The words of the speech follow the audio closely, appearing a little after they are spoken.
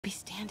Be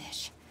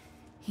Standish.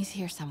 He's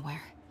here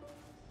somewhere.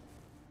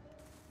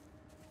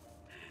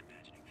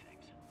 Imagining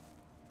things.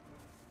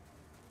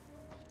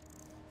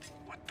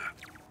 What the?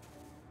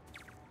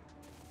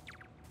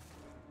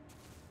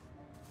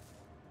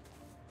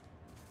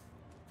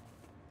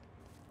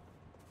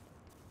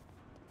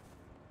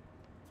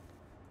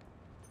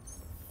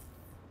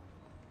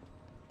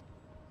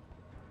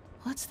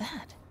 What's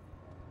that?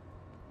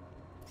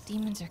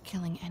 Demons are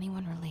killing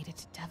anyone related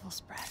to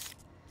Devil's Breath.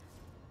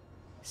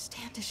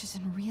 Standish is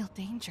in real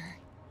danger.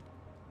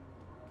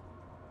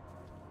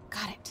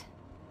 Got it.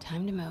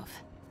 Time to move.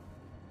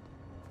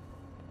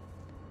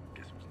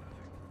 Guess it was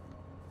nothing.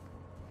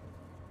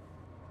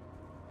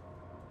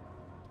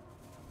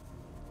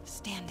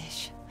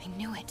 Standish. I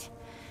knew it.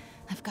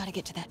 I've got to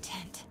get to that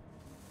tent.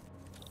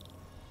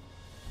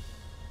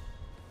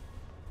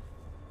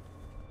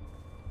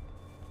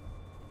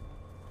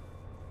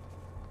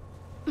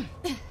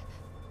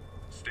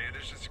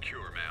 Standish is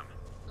secure, ma'am.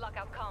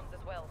 Lockout comms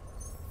as well.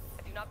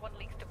 I do not want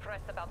leaks to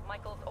press about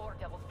Michaels or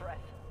Devil's Breath.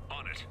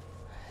 On it.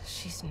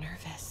 She's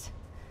nervous.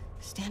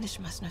 Standish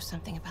must know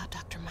something about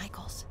Dr.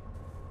 Michaels.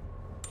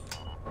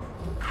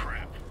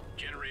 Crap.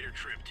 Generator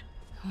tripped.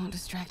 I won't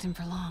distract him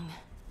for long.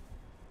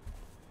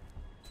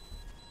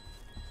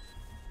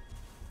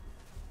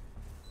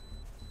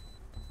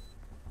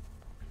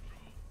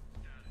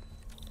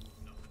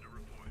 Nothing to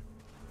report.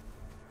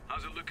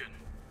 How's it looking?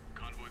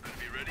 Convoy gonna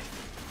be ready?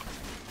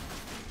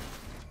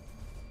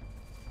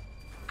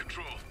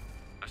 Control.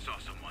 I saw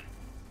someone.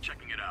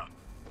 Checking it out.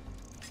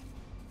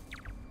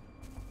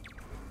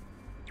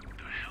 What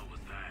the hell was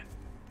that?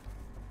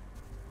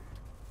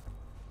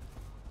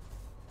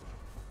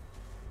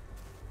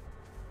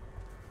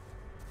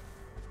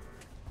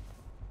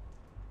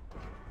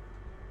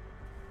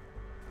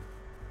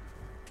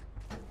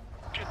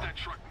 Get that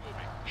truck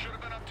moving. Should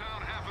have been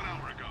uptown half an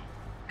hour ago.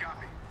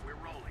 Copy. We're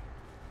rolling.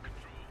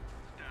 Control.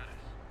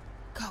 Status.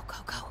 Go, go,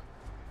 go.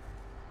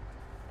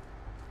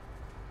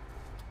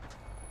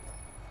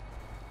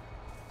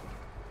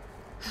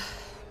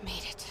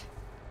 Made it.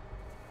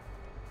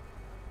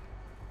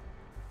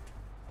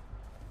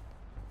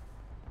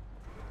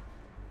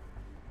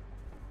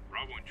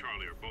 Bravo and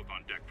Charlie are both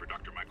on deck for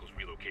Dr. Michael's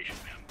relocation,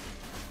 ma'am.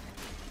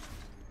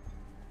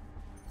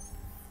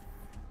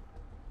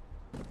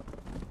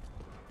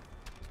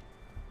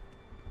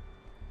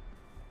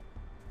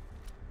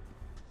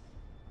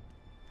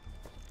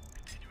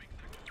 Continuing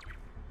sector sweep.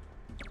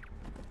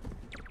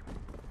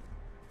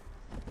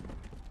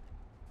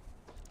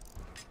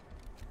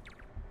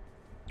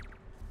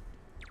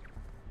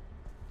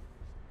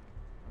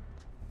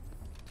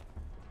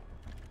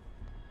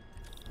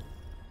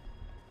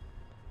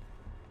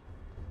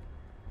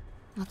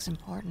 Looks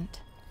important.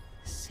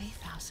 Safe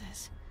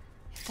houses.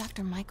 If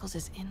Dr. Michaels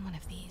is in one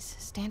of these,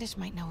 Standish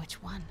might know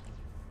which one.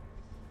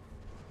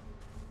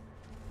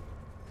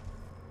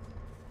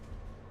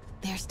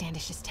 There's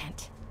Standish's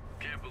tent.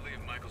 Can't believe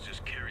Michaels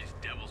just carries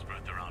Devil's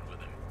Breath around with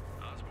him.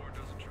 Osborn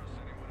doesn't trust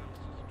anyone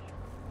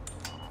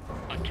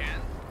else.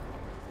 Again?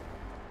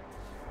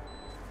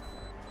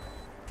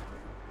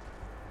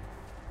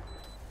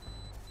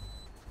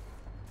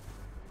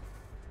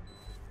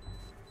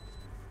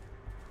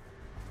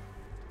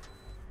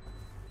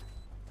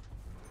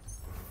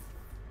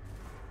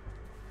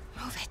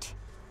 Move it.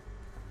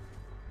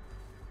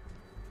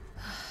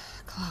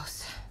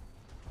 Close.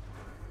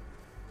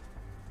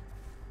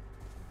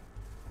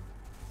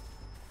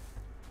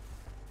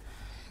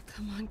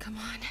 Come on, come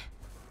on.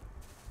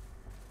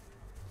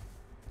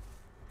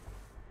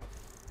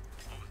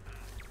 What was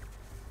that?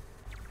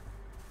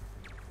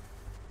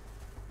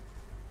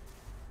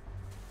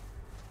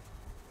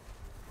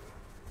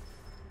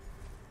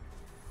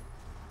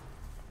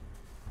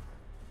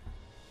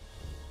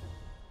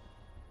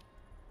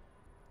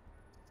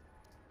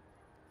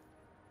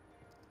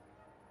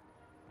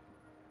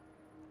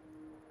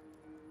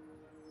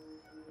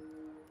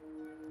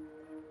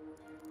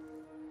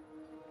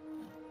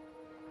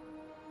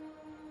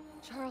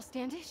 Charles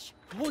Standish?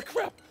 Holy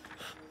crap!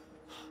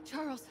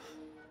 Charles,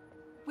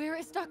 where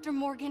is Dr.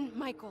 Morgan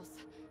Michaels?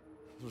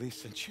 Lee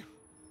sent you.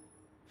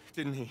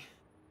 Didn't he?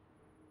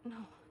 No.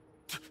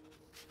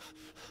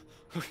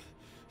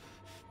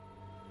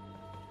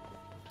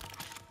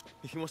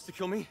 He wants to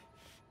kill me?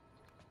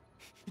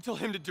 You tell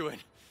him to do it.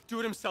 Do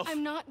it himself.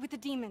 I'm not with the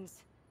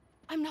demons.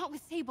 I'm not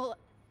with Sable.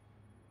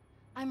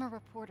 I'm a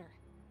reporter.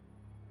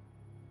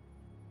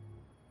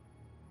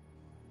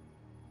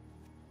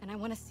 And I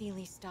want to see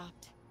Lee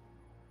stopped.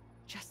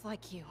 Just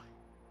like you.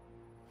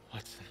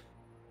 Watson.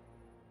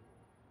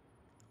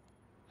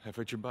 I've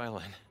read your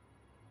byline.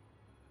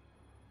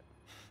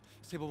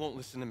 Sable won't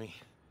listen to me.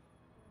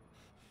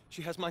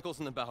 She has Michaels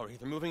in the Bowery.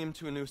 They're moving him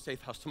to a new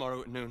safe house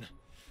tomorrow at noon.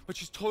 But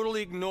she's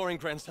totally ignoring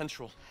Grand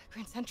Central.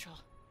 Grand Central?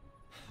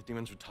 The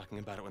demons were talking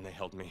about it when they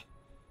held me.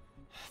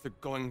 They're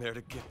going there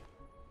to get...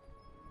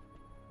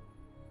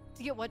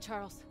 To get what,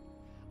 Charles?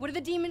 What do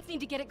the demons need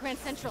to get at Grand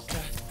Central?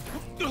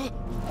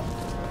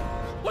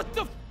 What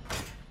the...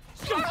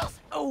 Charles!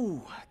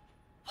 Oh!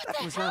 What That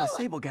the was hell? not a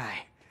Sable guy.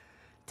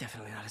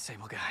 Definitely not a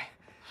Sable guy.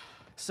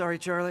 Sorry,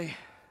 Charlie.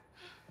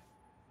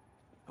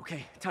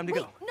 Okay, time to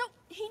go. No,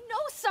 he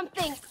knows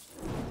something!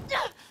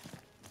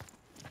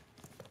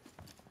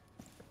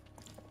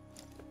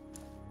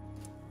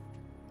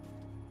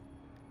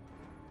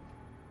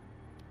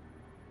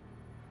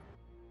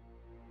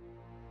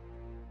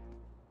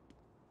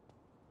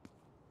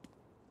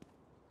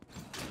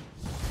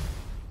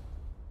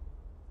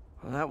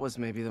 Well, that was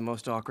maybe the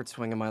most awkward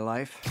swing of my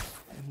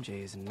life.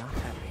 MJ is not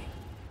happy.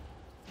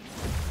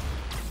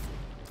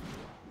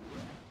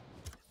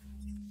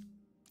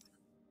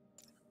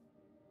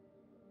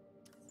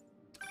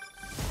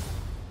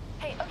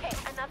 Hey, okay,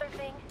 another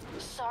thing.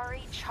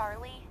 Sorry,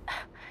 Charlie.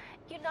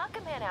 You knock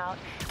a man out,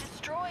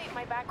 destroy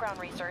my background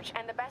research,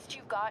 and the best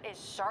you've got is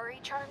sorry,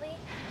 Charlie?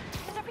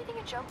 Is everything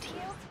a joke to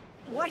you?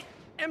 What?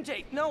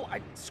 MJ, no,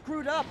 I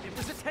screwed up. It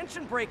was a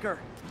tension breaker.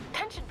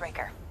 Tension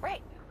breaker,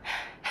 right.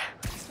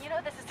 You know,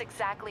 this is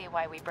exactly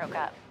why we broke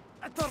up.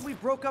 I thought we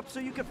broke up so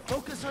you could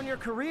focus on your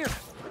career.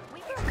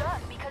 We broke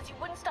up because you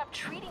wouldn't stop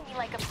treating me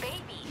like a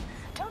baby.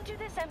 Don't do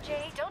this,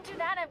 MJ. Don't do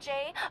that,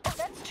 MJ. Oh,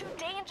 that's too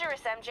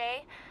dangerous,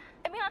 MJ.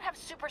 I may not have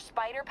super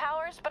spider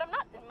powers, but I'm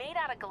not made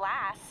out of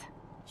glass.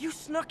 You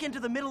snuck into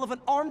the middle of an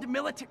armed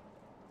military...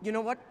 You know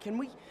what? Can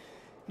we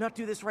not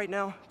do this right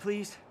now,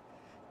 please?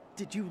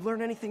 Did you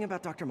learn anything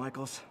about Dr.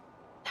 Michaels?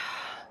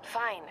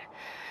 Fine.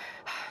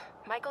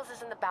 Michaels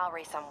is in the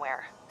Bowery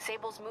somewhere.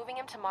 Sable's moving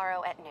him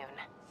tomorrow at noon.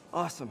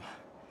 Awesome.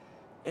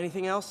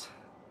 Anything else?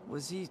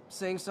 Was he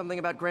saying something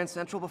about Grand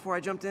Central before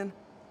I jumped in?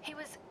 He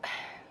was...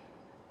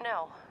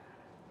 No.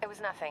 It was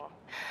nothing.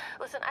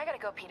 Listen, I gotta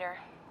go, Peter.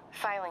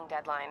 Filing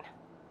deadline.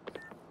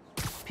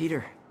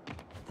 Peter.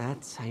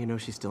 That's how you know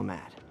she's still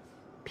mad.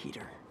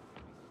 Peter.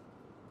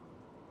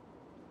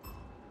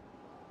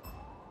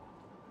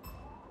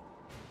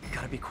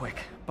 Gotta be quick.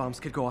 Bombs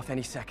could go off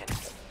any second.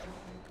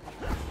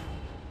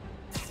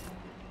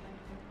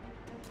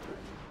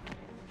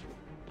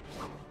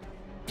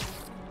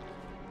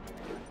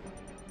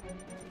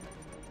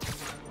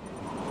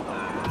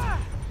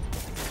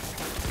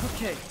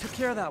 Okay, took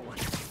care of that one.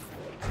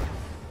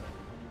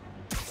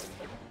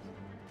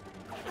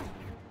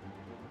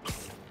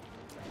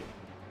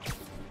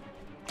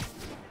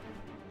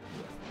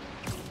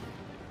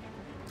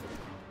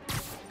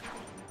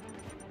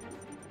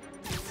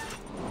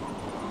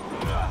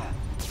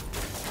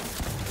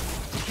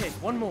 Okay,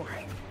 one more.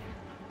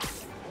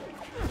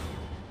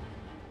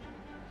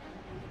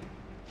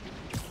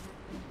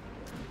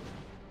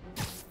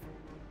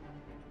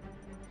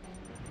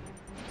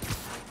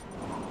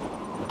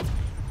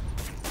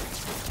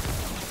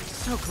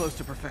 So close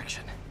to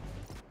perfection.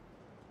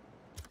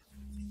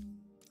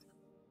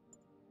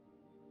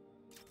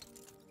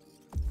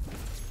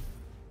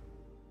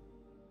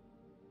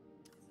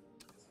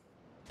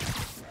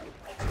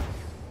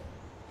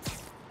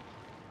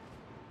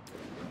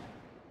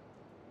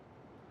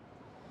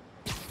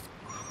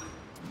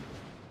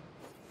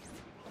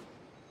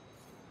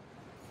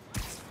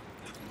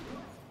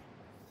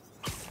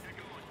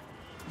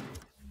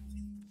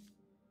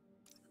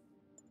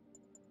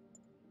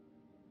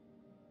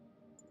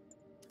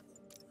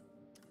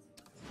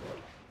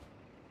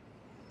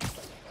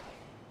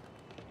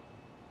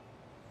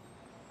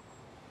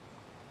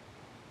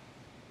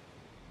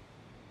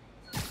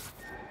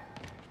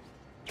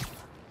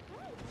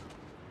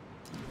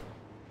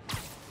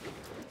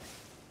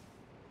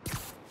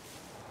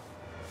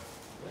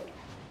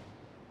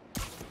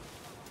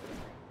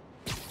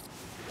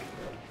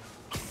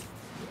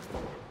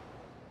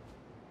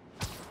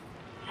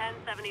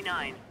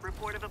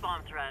 Report of a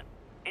bomb threat.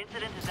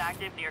 Incident is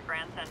active near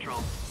Grand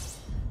Central.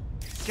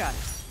 Got it.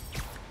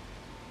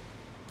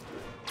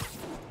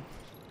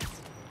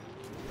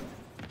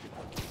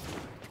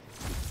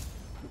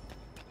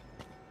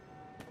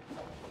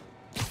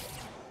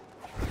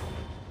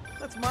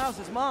 That's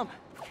Miles's mom.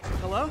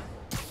 Hello?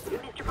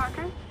 Mr.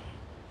 Parker?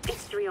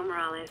 It's Rio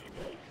Morales.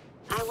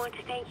 I want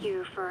to thank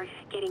you for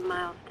getting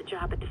Miles the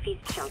job at the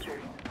feast shelter.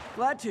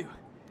 Glad to.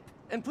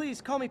 And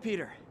please, call me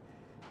Peter.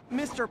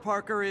 Mr.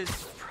 Parker is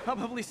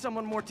probably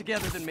someone more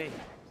together than me.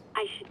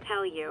 I should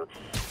tell you,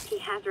 he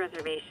has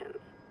reservations.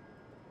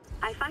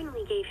 I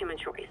finally gave him a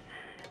choice.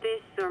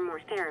 This or more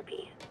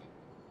therapy.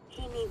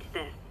 He needs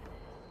this.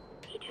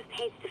 He just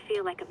hates to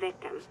feel like a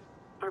victim,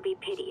 or be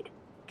pitied.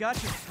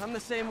 Gotcha. I'm the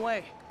same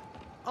way.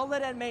 I'll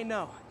let Aunt May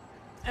know.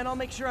 And I'll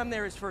make sure I'm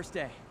there his first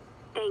day.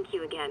 Thank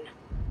you again.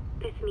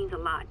 This means a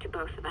lot to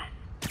both of us.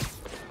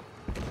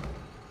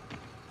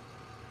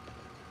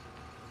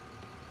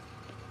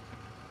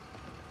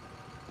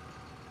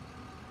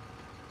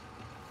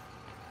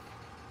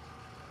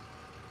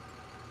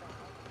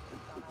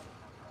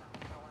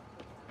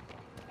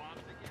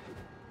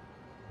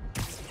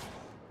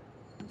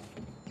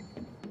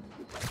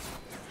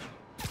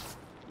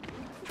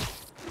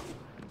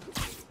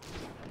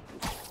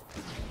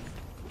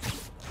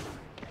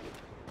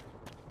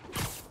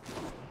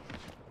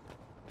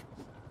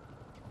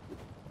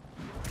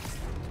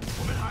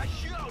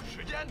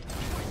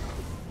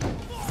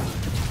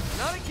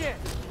 Not again!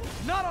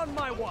 Not on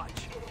my watch!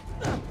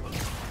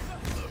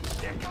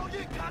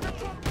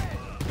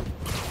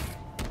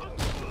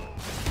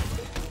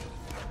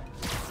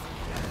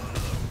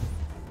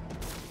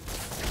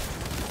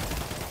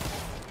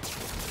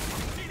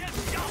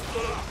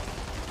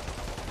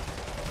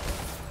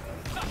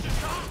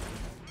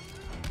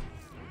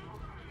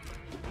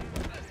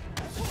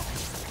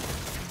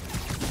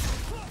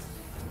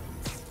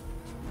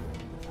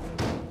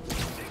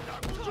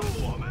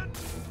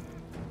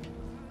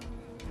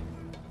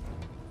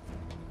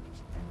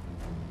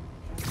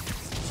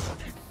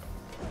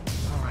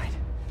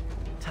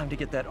 to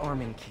get that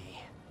arming key.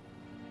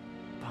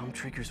 Bomb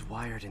triggers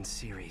wired in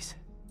series.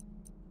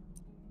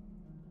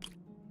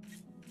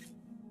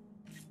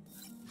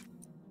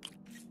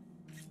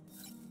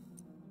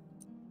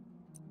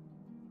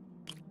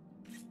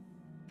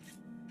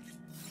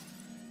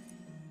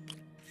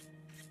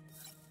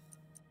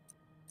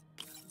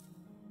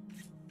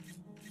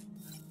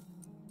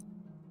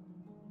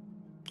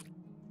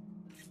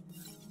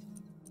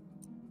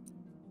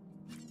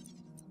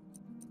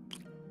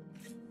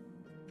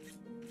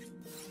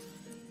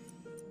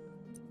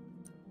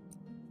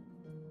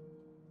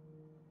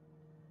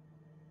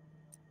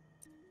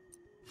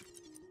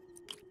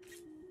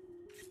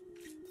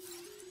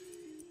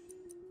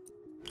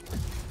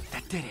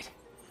 That did it.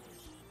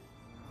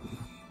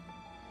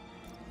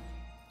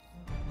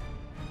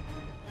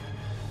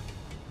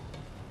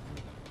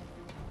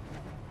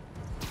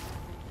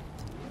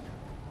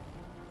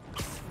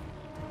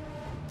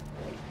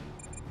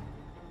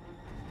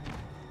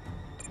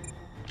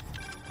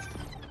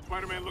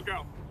 Spider-Man, look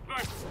out!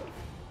 Sniper!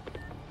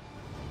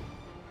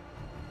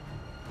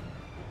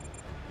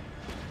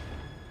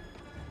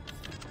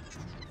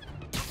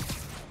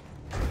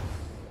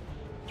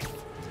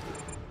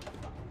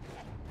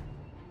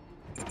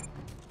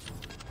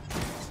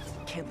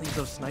 Can't leave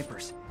those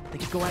snipers. They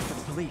could go after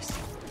the police.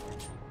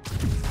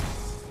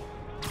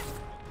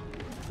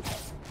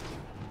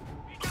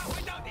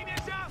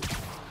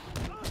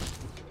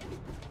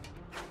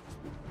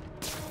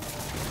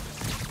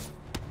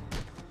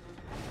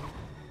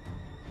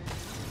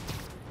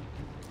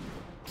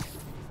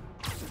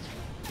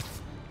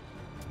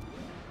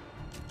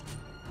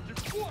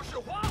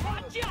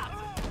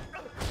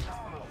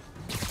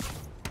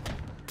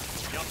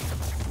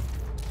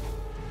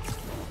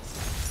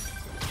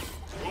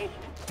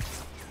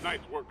 Nice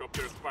work up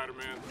there,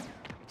 Spider-Man.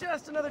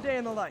 Just another day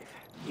in the life.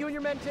 You and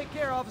your men take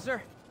care,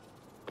 officer.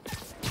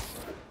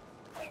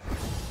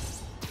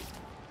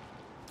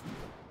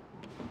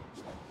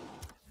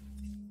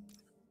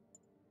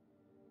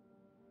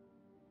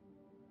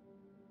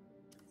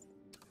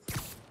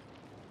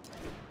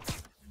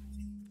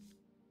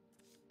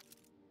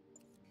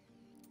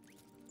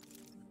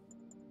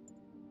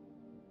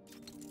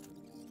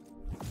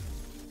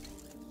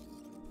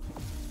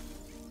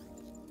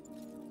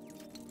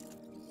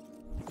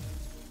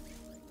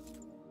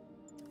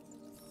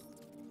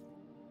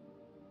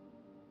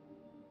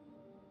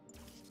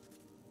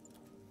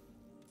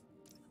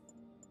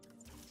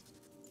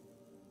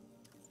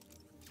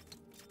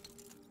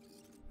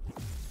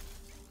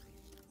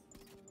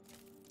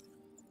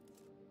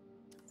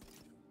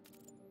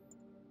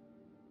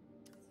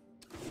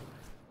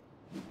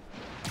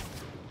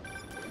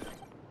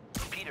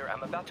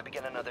 I'm about to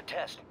begin another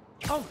test.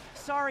 Oh,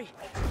 sorry.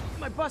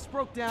 My bus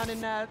broke down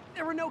and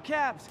there were no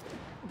cabs.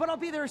 But I'll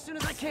be there as soon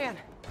as I can.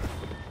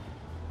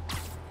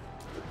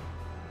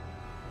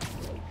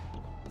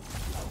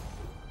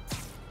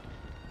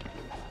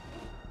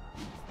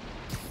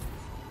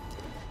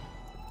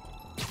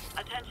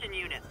 Attention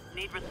units.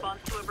 Need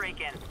response to a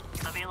break-in.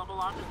 Available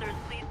officers,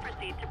 please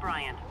proceed to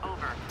Bryant.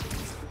 Over.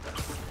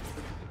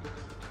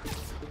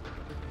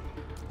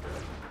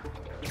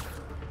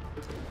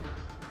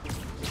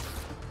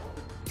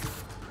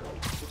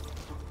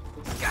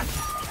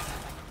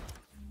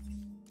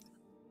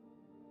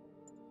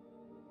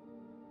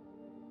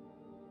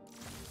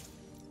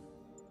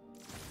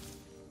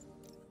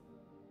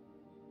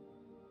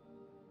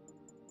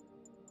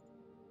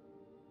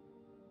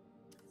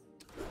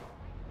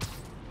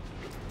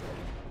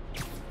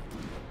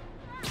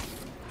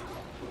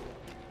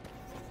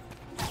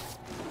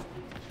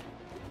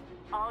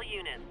 All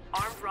units,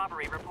 armed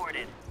robbery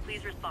reported.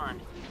 Please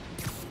respond.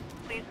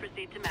 Please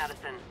proceed to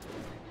Madison.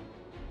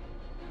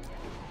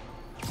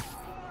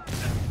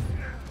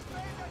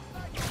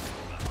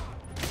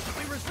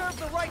 We reserve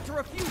the right to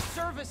refuse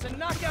service and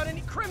knock out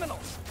any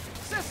criminals.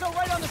 Says so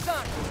right on the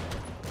sign.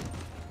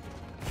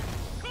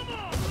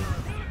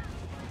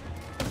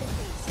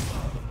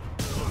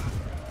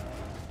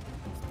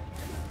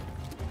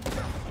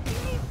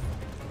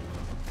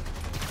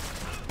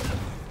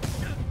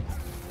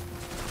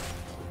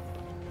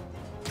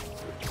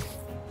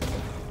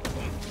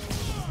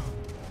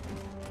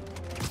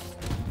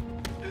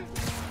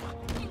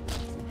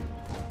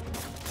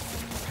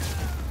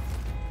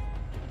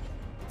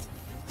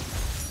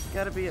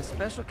 Gotta be a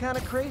special kind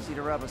of crazy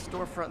to rob a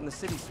storefront in the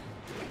city.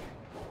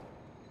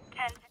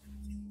 10.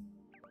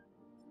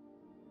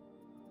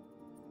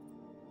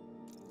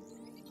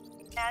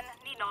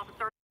 Need an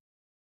officer.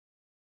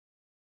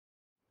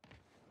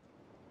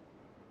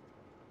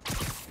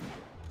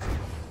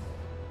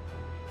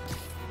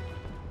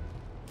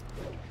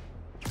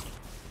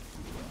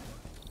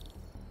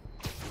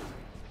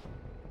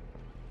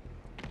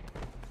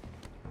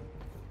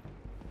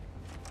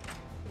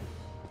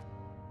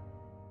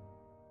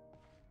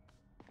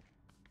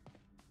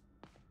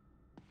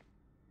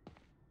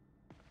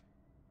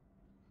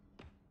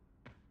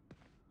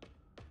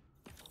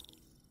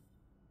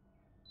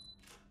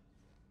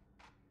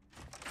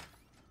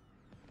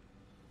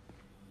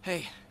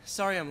 Hey,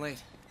 sorry I'm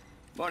late.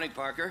 Morning,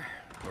 Parker.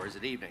 Or is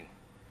it evening?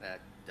 That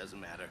doesn't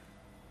matter.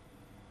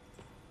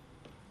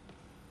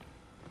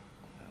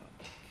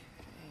 Okay,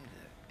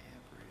 the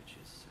average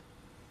is...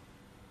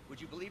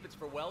 Would you believe it's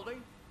for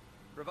welding?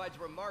 Provides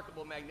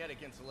remarkable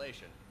magnetic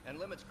insulation and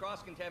limits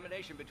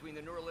cross-contamination between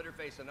the neural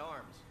interface and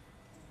arms.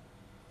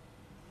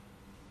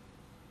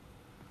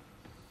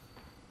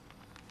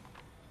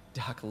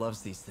 Doc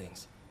loves these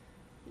things.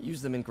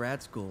 Used them in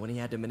grad school when he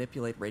had to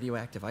manipulate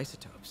radioactive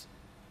isotopes.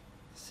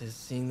 Says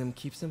seeing them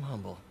keeps him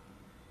humble.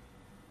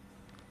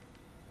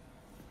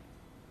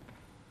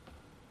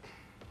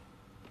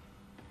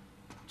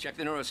 Check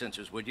the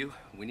neurosensors, would you?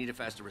 We need a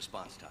faster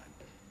response time.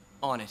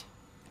 On it.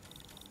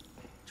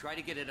 Try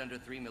to get it under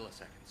 3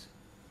 milliseconds.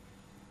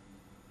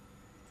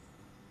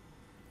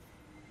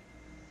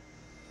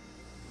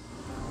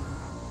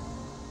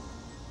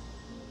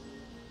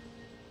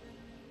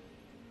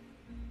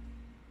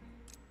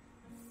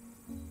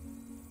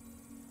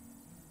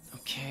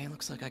 Okay,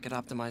 looks like I could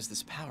optimize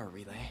this power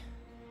relay.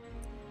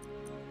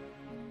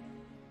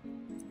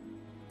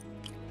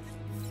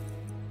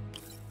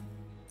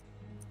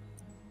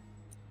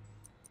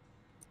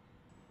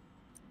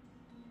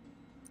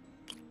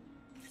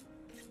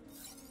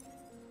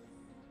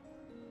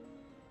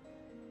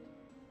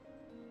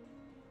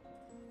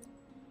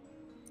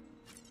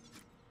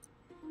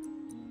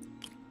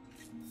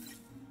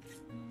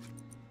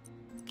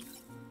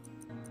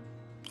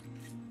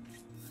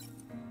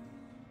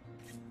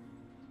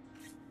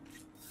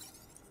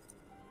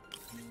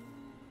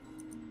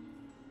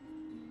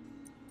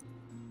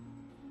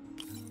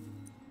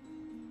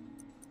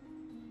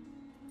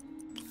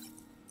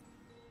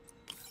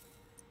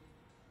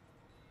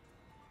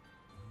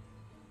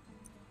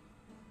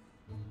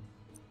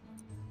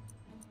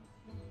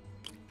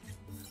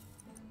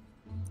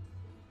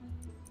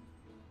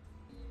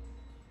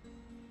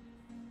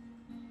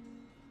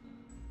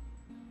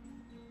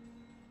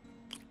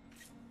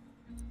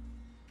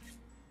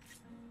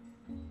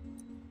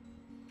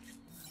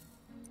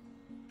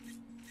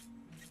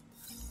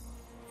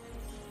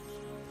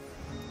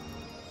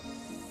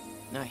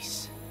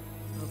 Nice.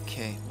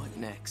 Okay, what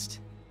next?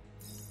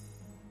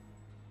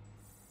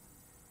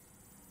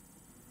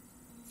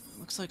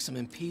 Looks like some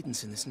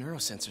impedance in this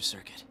neurosensor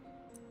circuit.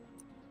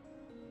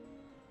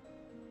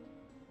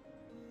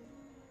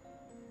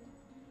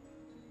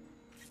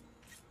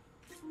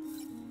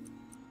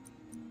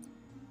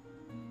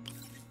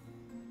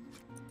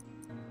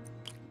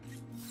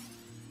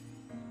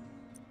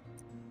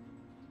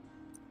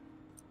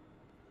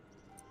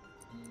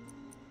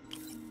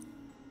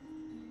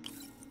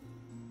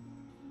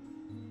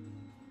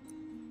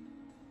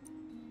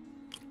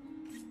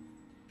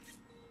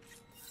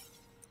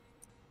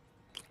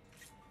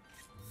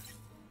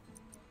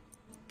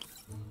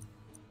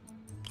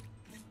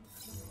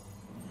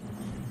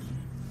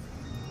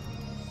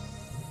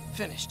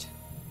 Finished.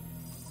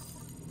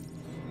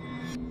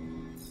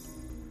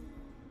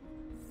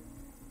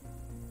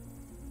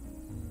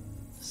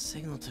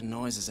 Signal to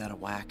noise is out of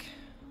whack.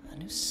 A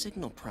new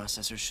signal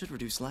processor should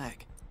reduce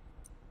lag.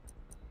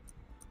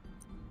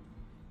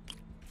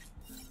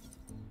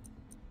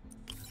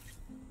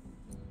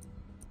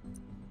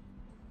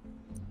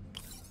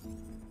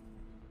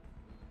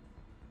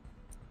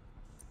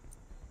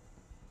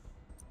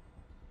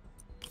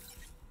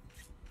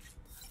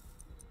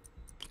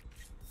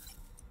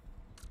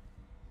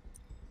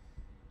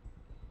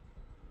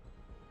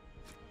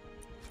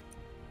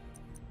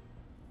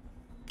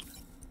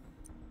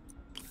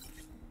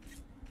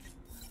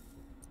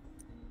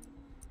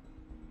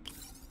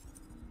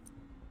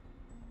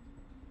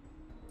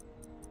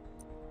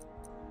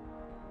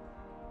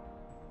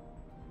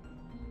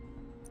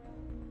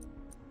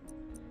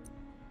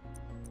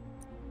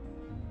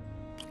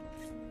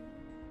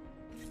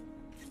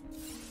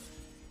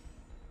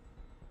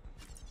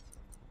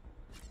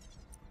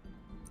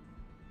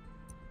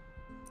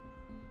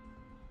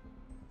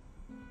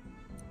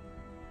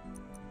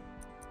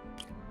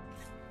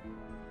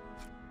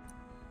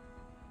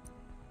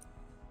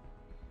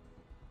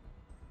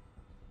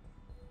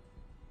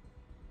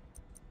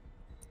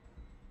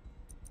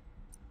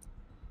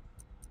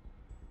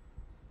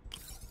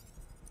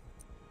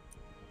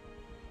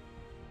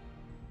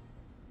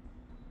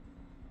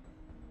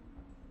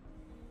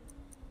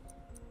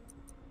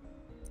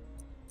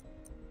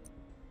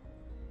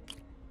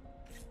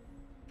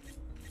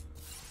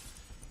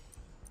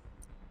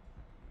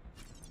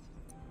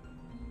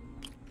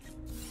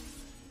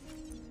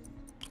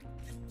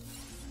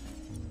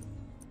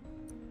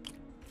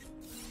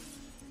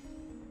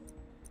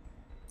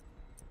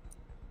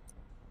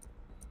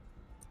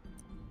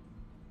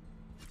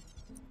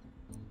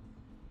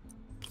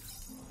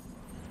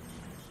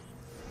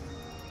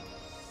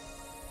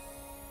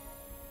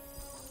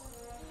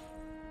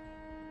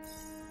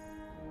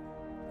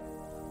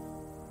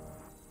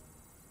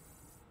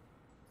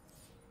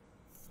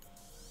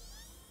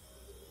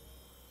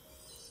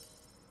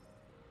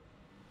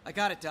 I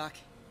got it, Doc.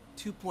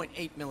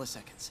 2.8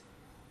 milliseconds.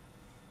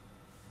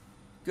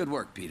 Good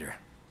work, Peter.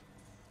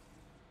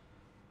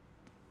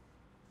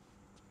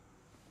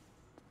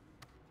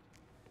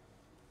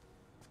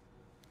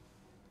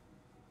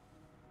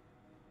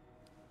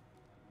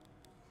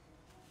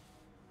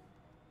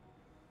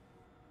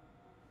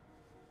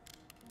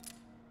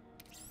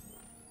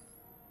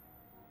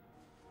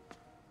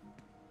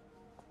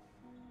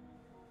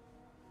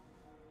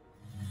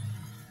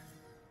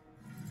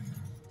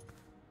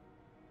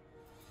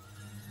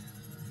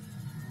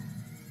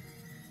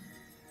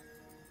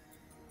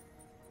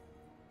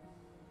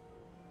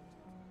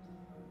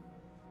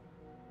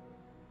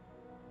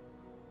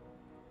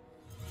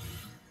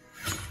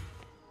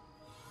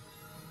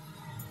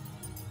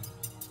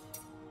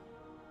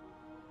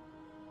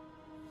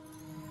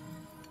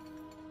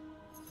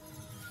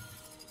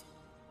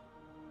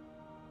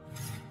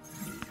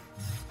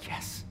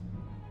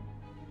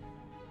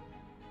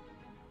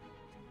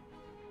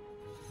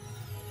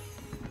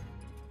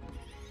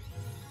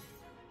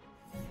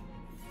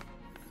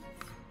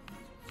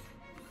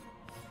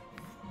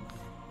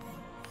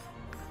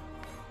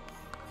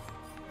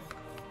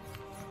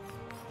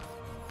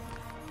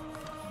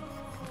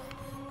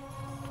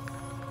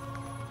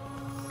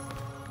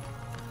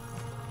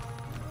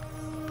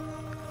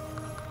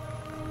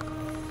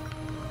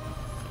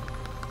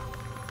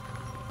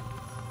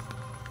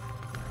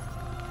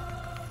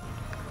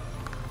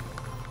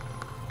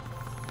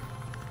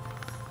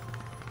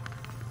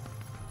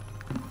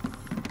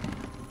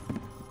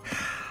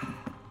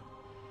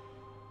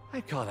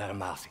 I'd call that a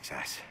mild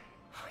success.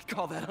 I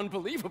call that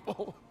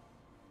unbelievable.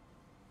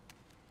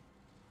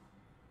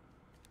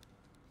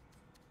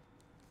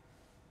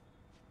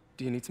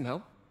 Do you need some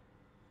help?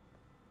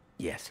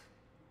 Yes.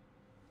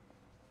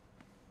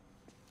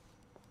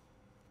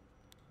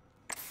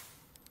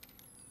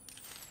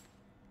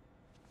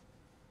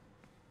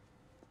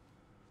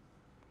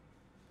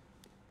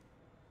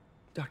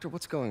 Doctor,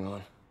 what's going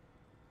on?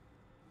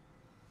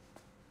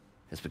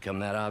 It's become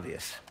that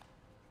obvious.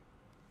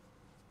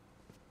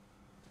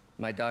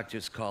 My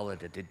doctors call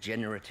it a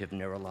degenerative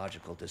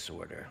neurological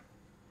disorder.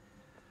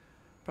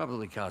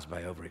 Probably caused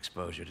by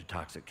overexposure to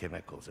toxic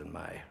chemicals in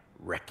my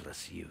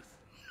reckless youth.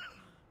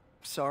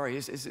 Sorry,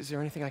 is there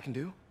anything I can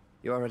do?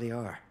 You already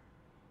are.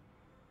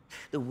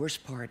 The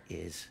worst part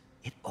is,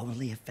 it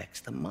only affects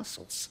the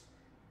muscles.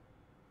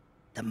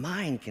 The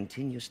mind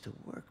continues to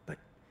work, but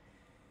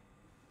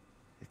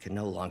it can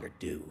no longer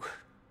do.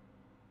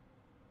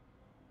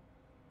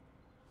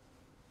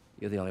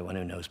 You're the only one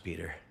who knows,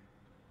 Peter.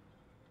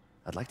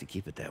 I'd like to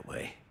keep it that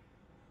way.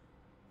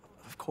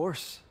 Of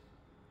course.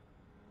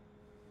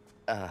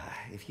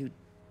 If you'd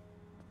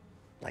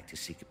like to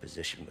seek a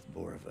position with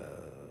more of a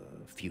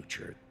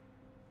future.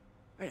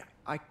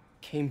 I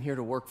came here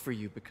to work for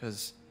you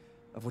because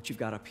of what you've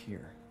got up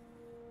here.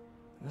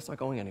 And that's not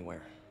going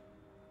anywhere.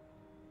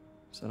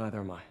 So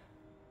neither am I.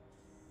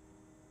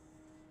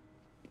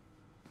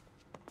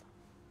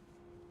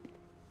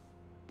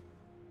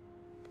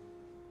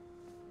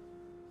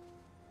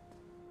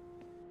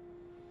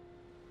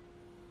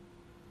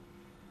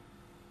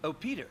 Oh,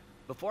 Peter,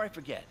 before I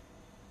forget,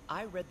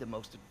 I read the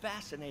most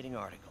fascinating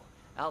article.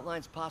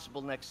 Outlines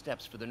possible next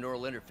steps for the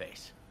neural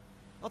interface.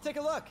 I'll take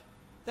a look.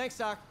 Thanks,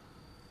 Doc.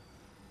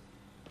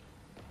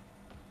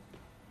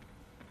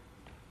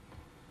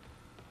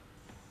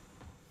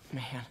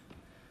 Man,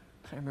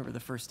 I remember the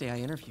first day I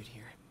interviewed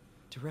here.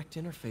 Direct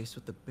interface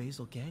with the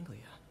basal ganglia.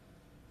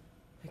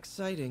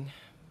 Exciting,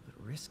 but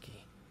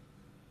risky.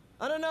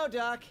 I don't know,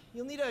 Doc.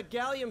 You'll need a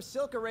gallium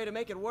silk array to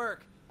make it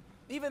work.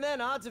 Even then,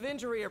 odds of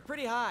injury are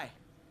pretty high.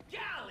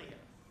 Gallium!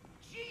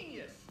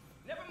 Genius!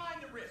 Never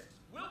mind the risks.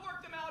 We'll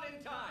work them out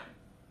in time.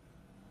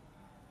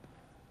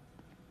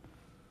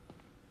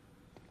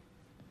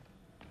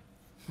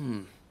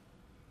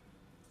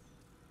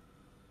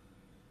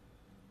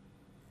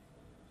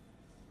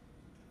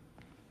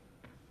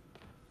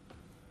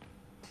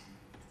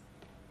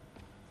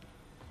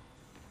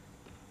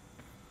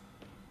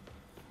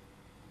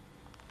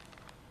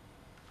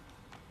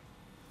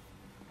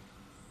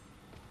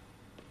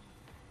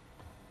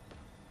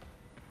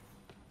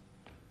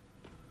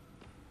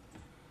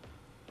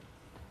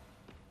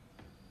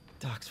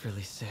 Doc's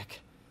really sick.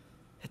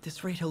 At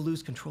this rate, he'll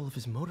lose control of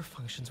his motor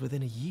functions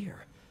within a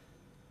year.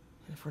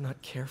 And if we're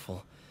not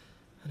careful,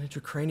 an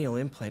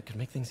intracranial implant could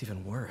make things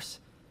even worse.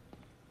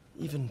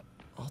 Even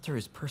alter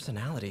his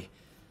personality.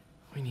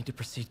 We need to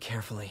proceed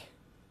carefully.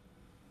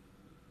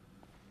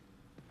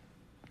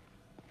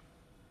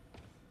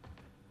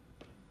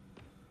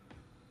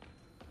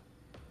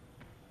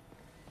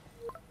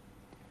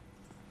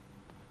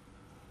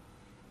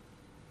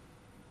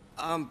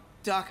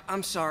 Doc,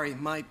 I'm sorry.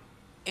 My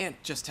aunt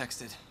just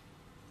texted.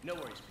 No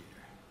worries,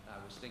 Peter.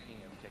 I was thinking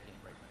of taking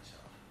a break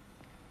myself.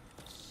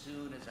 As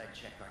soon as I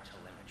check our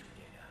telemetry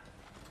data.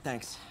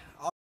 Thanks.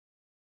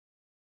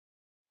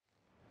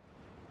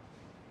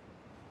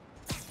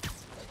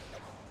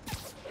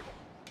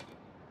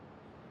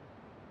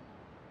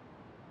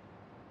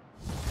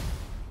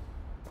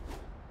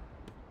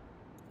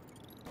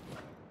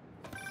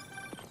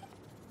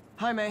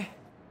 Hi, May.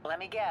 Let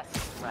me guess,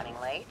 running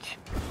late?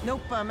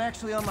 Nope, I'm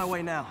actually on my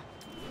way now.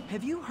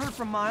 Have you heard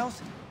from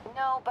Miles?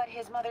 No, but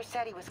his mother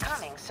said he was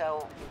coming,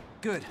 so...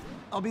 Good.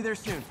 I'll be there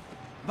soon.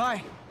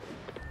 Bye.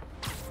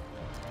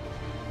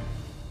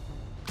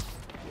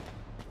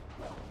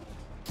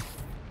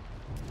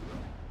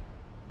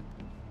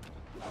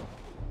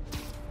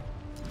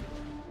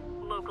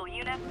 Local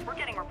units, we're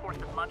getting reports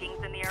of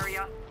muggings in the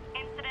area.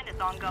 Incident is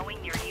ongoing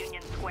near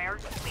Union Square.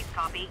 Please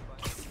copy.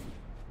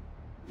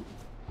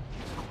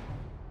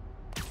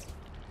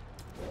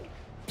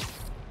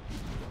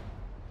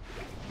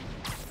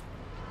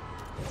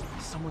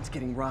 Someone's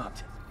getting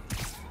robbed.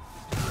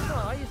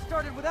 Oh, you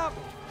started without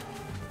me.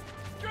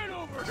 Get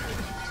over here!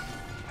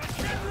 I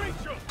can't reach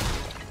him!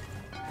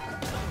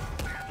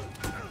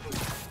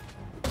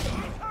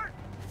 He's hurt!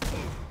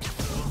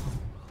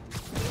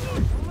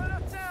 Let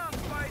us down,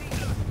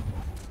 Spidey!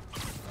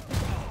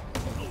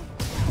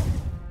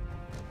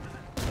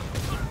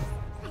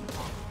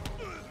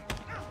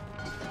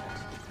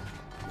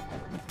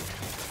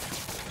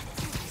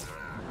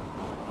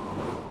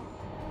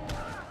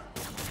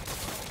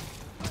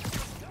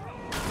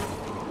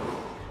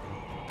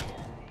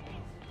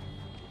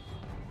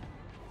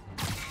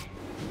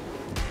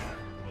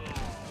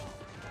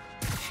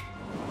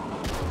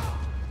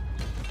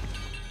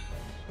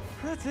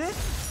 That's it?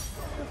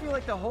 I feel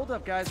like the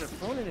holdup guys are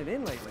phoning it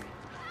in lately.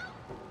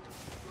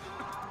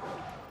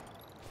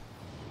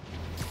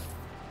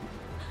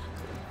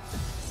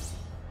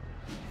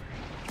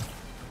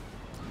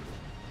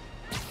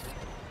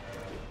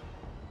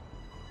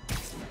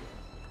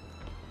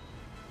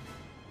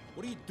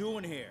 What are you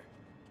doing here?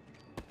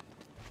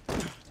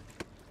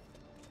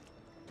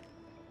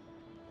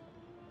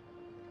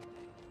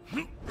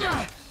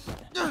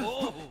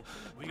 Oh,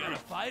 we got a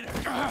fighter.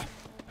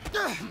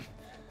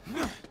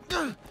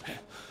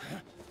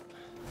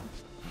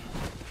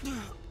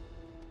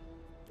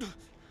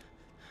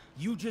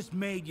 You just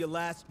made your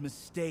last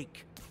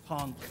mistake,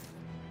 punk.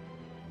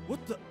 What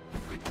the?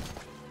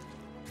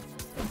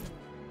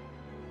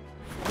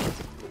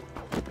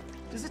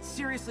 Does it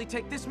seriously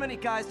take this many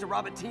guys to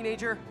rob a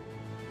teenager?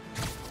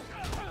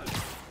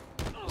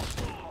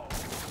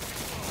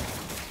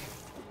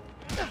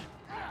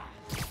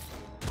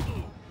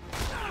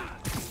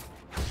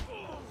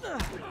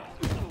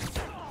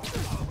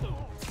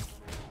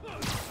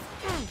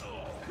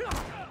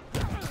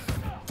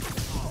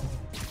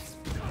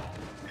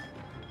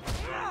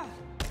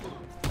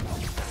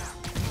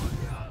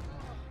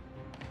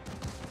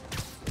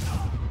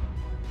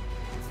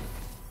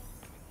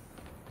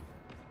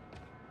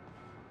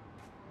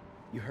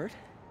 You hurt?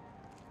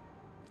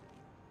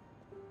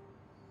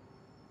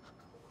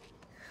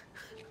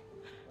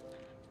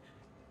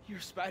 You're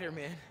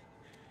Spider-Man.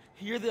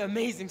 You're the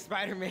amazing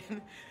Spider-Man.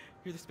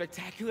 You're the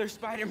spectacular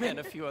Spider-Man. And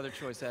a few other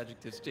choice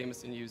adjectives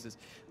Jameson uses.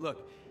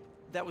 Look,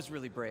 that was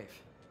really brave.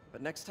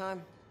 But next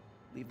time,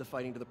 leave the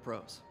fighting to the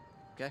pros,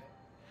 okay?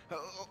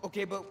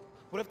 Okay, but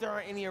what if there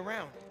aren't any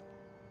around?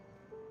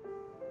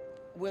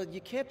 Well,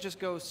 you can't just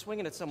go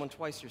swinging at someone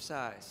twice your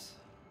size.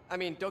 I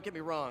mean, don't get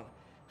me wrong.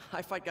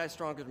 I fight guys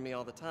stronger than me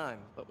all the time,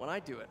 but when I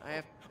do it, I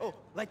have... Oh,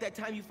 like that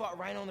time you fought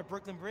Rhino on the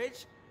Brooklyn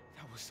Bridge?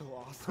 That was so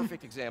awesome.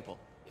 Perfect example.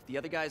 If the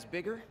other guy's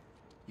bigger,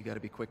 you gotta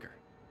be quicker.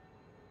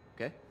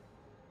 Okay?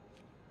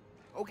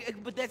 Okay,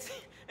 but that's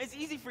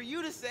easy for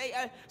you to say.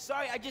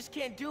 Sorry, I just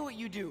can't do what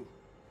you do.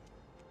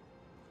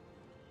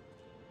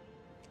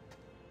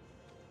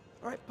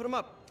 All right, put him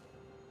up.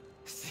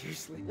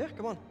 Seriously? Yeah,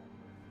 come on.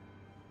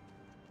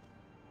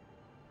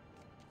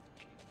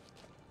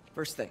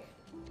 First thing,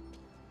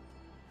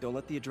 don't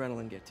let the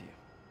adrenaline get to you.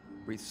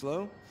 Breathe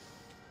slow,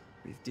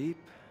 breathe deep,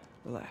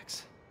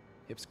 relax.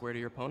 Hip square to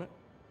your opponent.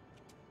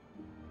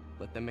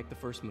 Let them make the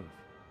first move.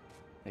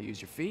 Now use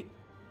your feet.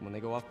 When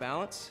they go off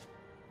balance,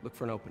 look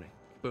for an opening.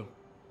 Boom.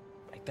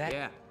 Like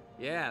that?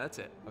 Yeah, that's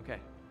it. Okay.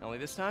 Only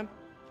this time,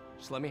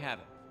 just let me have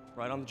it.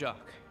 Right on the jaw.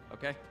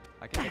 Okay?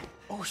 I can.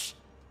 Oh,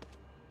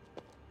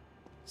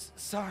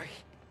 sorry.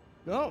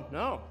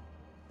 No.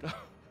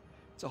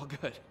 It's all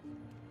good.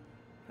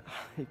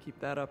 You keep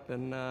that up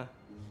and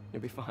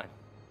you'll be fine.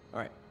 All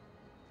right.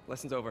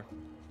 Lesson's over.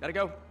 Gotta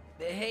go.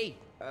 Hey,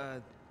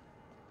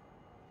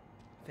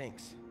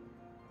 thanks.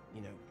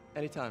 You know.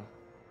 Anytime.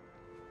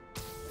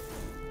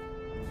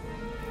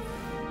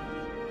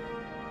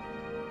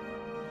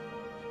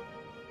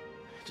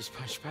 Just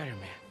punch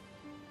Spider-Man.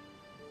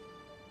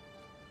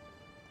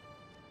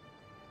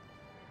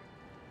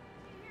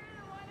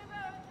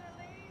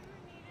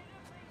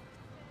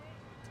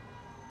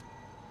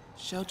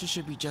 Shelter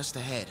should be just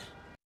ahead.